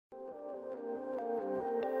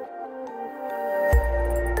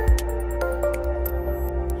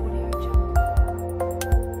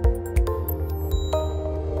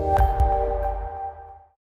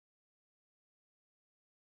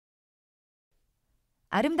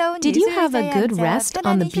Did you have a good rest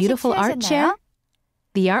on the beautiful art chair?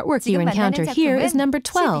 The artwork you encounter here is number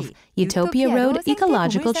 12, Utopia Road,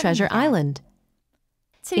 Ecological Treasure Island.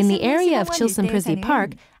 In the area of Chilsumprisi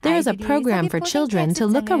Park, there is a program for children to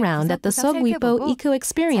look around at the Sogwipo Eco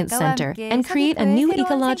Experience Center and create a new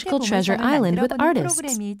ecological treasure island with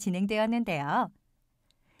artists.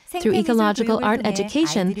 Through ecological art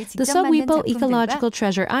education, the Sogwipo Ecological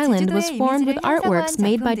Treasure Island was formed with artworks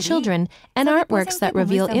made by children and artworks that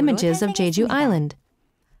reveal images of Jeju Island.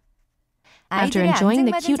 After enjoying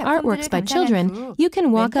the cute artworks by children, you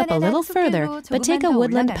can walk up a little further, but take a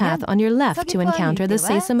woodland path on your left to encounter the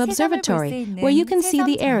Saesum Observatory, where you can see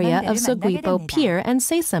the area of Sogwipo Pier and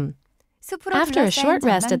Saesum. After a short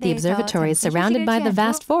rest at the observatory surrounded by the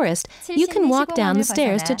vast forest, you can walk down the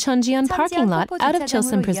stairs to Cheonjiyeon parking lot out of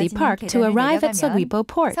Chilsumprisi Park to arrive at Sogwipo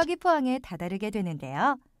Port.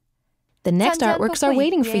 The next artworks are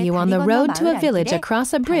waiting for you on the road to a village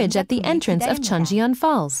across a bridge at the entrance of Cheonjiyeon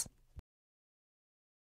Falls.